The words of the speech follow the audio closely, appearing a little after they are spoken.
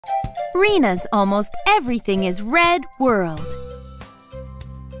Rina's almost everything is red world.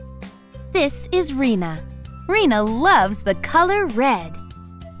 This is Rina. Rina loves the color red.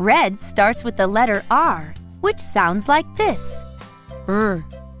 Red starts with the letter R, which sounds like this. R.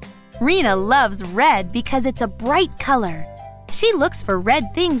 Rina loves red because it's a bright color. She looks for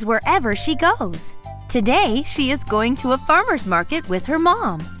red things wherever she goes. Today, she is going to a farmer's market with her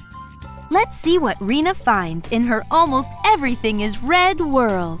mom. Let's see what Rina finds in her almost everything is red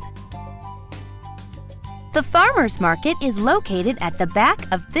world. The farmer's market is located at the back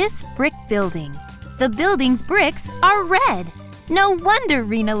of this brick building. The building's bricks are red. No wonder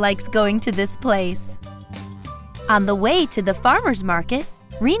Rina likes going to this place. On the way to the farmer's market,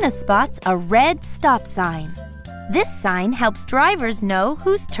 Rina spots a red stop sign. This sign helps drivers know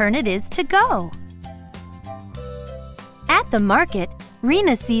whose turn it is to go. At the market,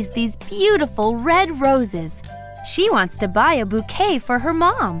 Rina sees these beautiful red roses. She wants to buy a bouquet for her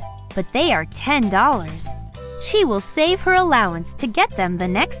mom, but they are $10. She will save her allowance to get them the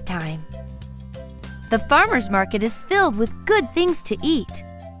next time. The farmer's market is filled with good things to eat.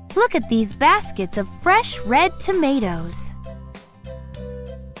 Look at these baskets of fresh red tomatoes.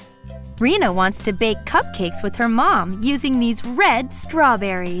 Rina wants to bake cupcakes with her mom using these red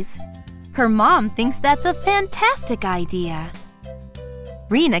strawberries. Her mom thinks that's a fantastic idea.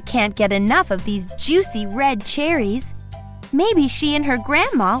 Rina can't get enough of these juicy red cherries. Maybe she and her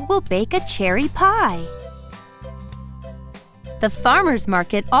grandma will bake a cherry pie. The farmer's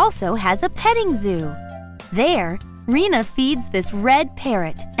market also has a petting zoo. There, Rina feeds this red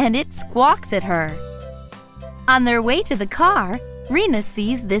parrot and it squawks at her. On their way to the car, Rina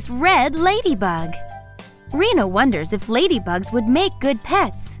sees this red ladybug. Rina wonders if ladybugs would make good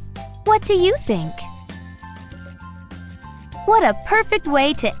pets. What do you think? What a perfect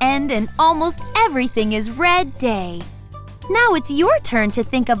way to end an almost everything is red day. Now it's your turn to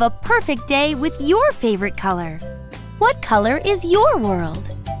think of a perfect day with your favorite color. What color is your world?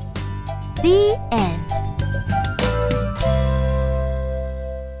 The end.